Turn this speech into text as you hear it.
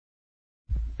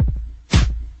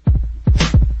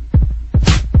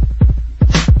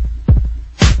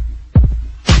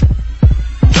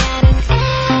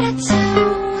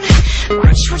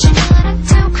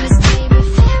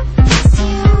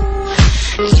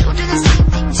you do the same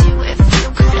thing too. If you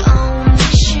could own my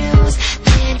shoes,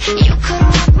 then you could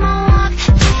walk my walk.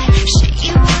 That shit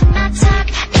you would not talk.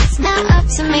 It's not up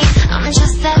to me, I'm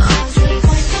just that sexy.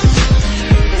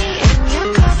 Me and your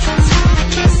girlfriends wanna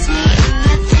kiss me, and I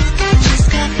think I just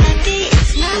got lucky.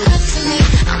 It's not up to me,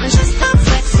 I'm just that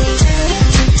sexy. I'm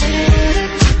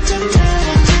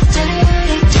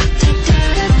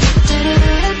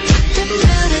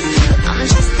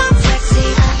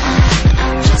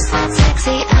just that sexy. I'm just that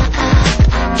sexy.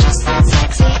 I'm just that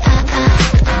sexy.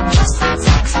 I'm just that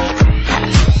sexy.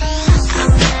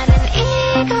 I'm not an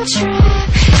ego trip,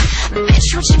 bitch.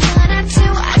 What you gonna do?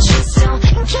 I just don't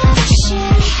give a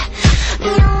shit.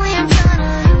 No way I'm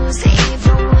gonna lose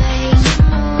either way you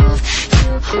move.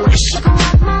 You wish you could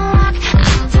walk my walk.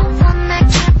 I'm the one that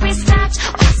can't be stopped.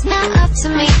 Oh, it's not up to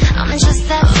me, I'm just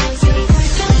that sexy.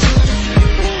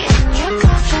 Me and your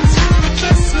girlfriends wanna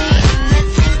kiss me, and I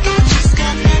think I just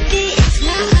got lucky. It's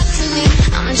not up to me,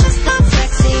 I'm just that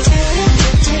sexy.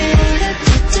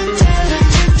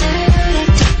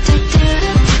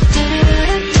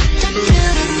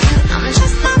 I'm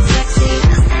just that sexy.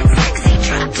 That sexy,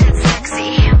 drop dead sexy.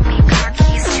 Hand me car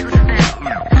keys to the bed.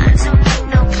 I don't need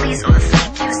no please or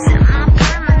thank you. Set my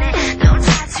permanent, no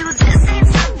tattoo. This ain't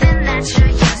something that you're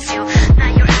used to.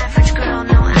 Not your average girl,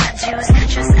 no I do's.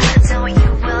 Just I don't,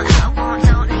 you will, I won't.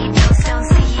 Don't need those, don't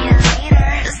see you later.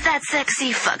 It's that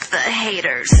sexy, fuck the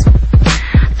haters.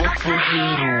 Fuck the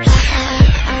haters.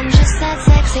 I'm just that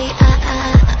sexy.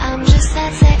 I'm just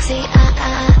that sexy.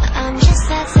 I'm just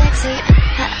that sexy. I'm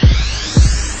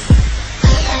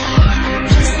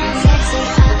just that sexy.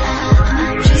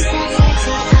 I'm just that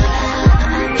sexy.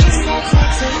 I'm just that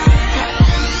sexy.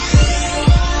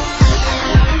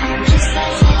 I'm just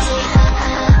that sexy.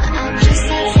 I'm just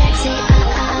that sexy.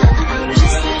 I'm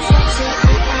just that sexy.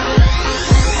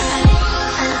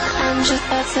 I'm just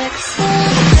that sexy.